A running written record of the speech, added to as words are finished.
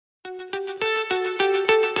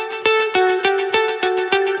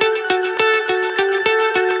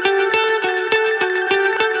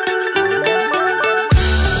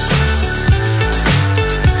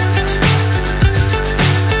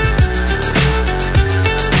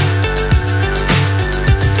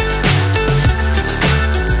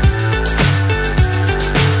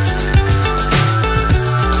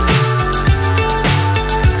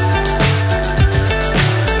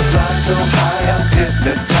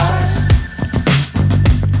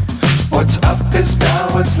up is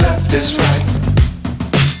down, what's left is right.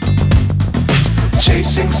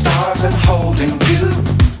 Chasing stars and holding you.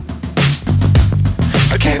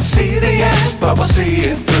 I can't see the end, but we'll see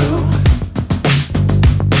it through.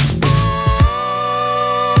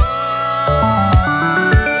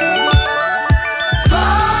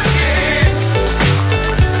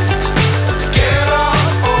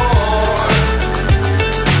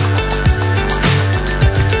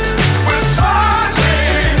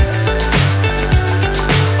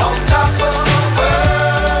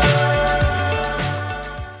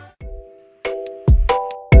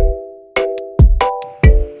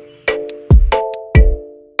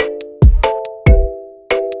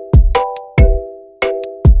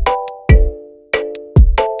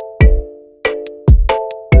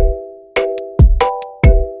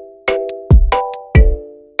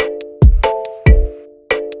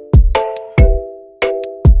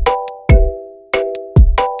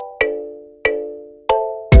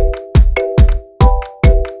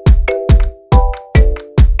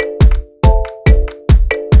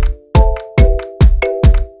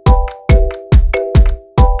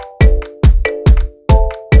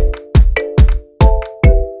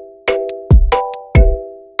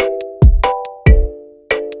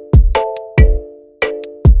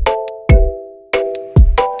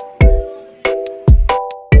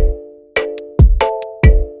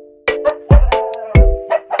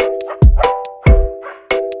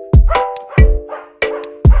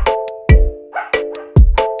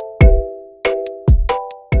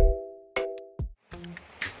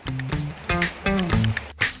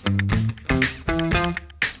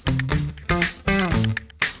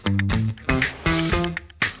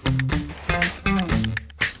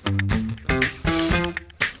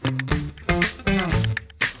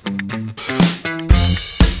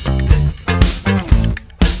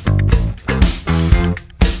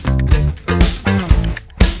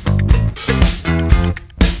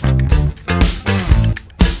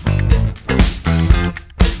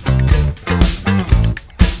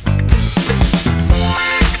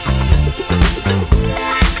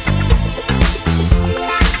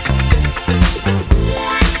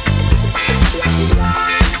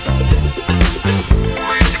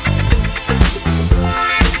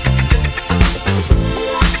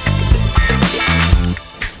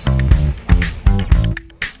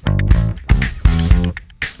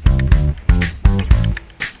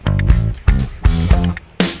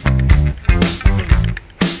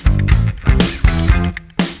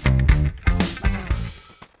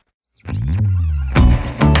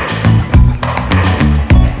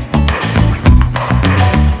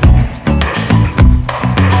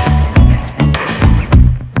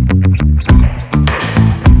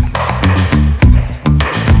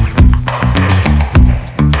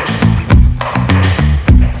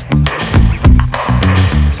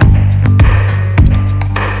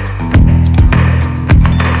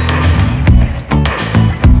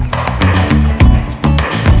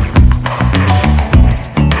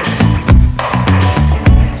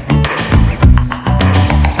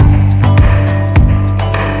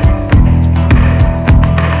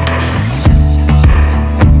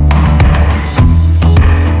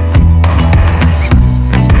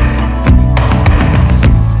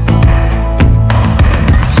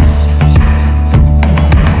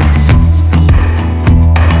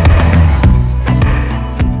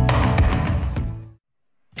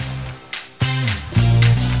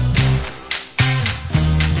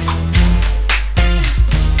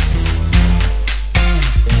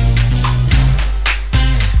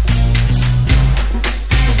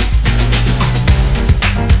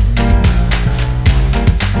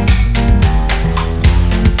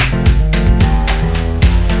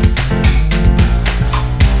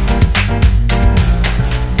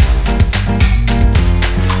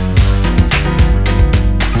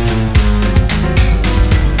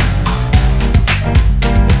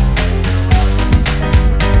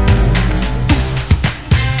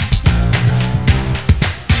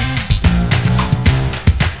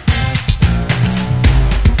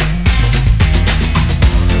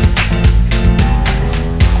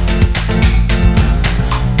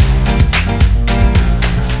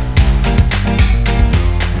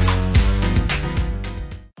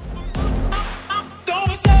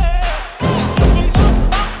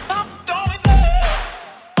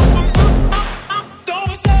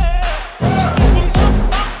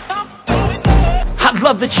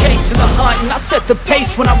 love the chase and the hunt, and I set the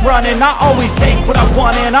pace when I'm running. I always take what I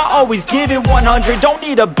want and I always give it 100. Don't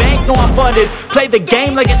need a bank, no I'm funded. Play the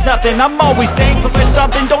game like it's nothing. I'm always thankful for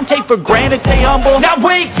something. Don't take for granted, stay humble. Now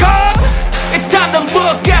wake up! It's time to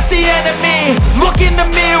look at the enemy. Look in the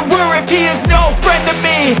mirror if he is no friend to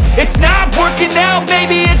me. It's not working out,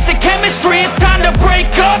 maybe it's the chemistry. It's time to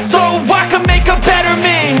break up so I can make a better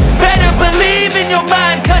me. Better believe in your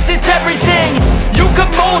mind, cause it's everything. You can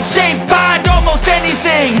mold, shape, find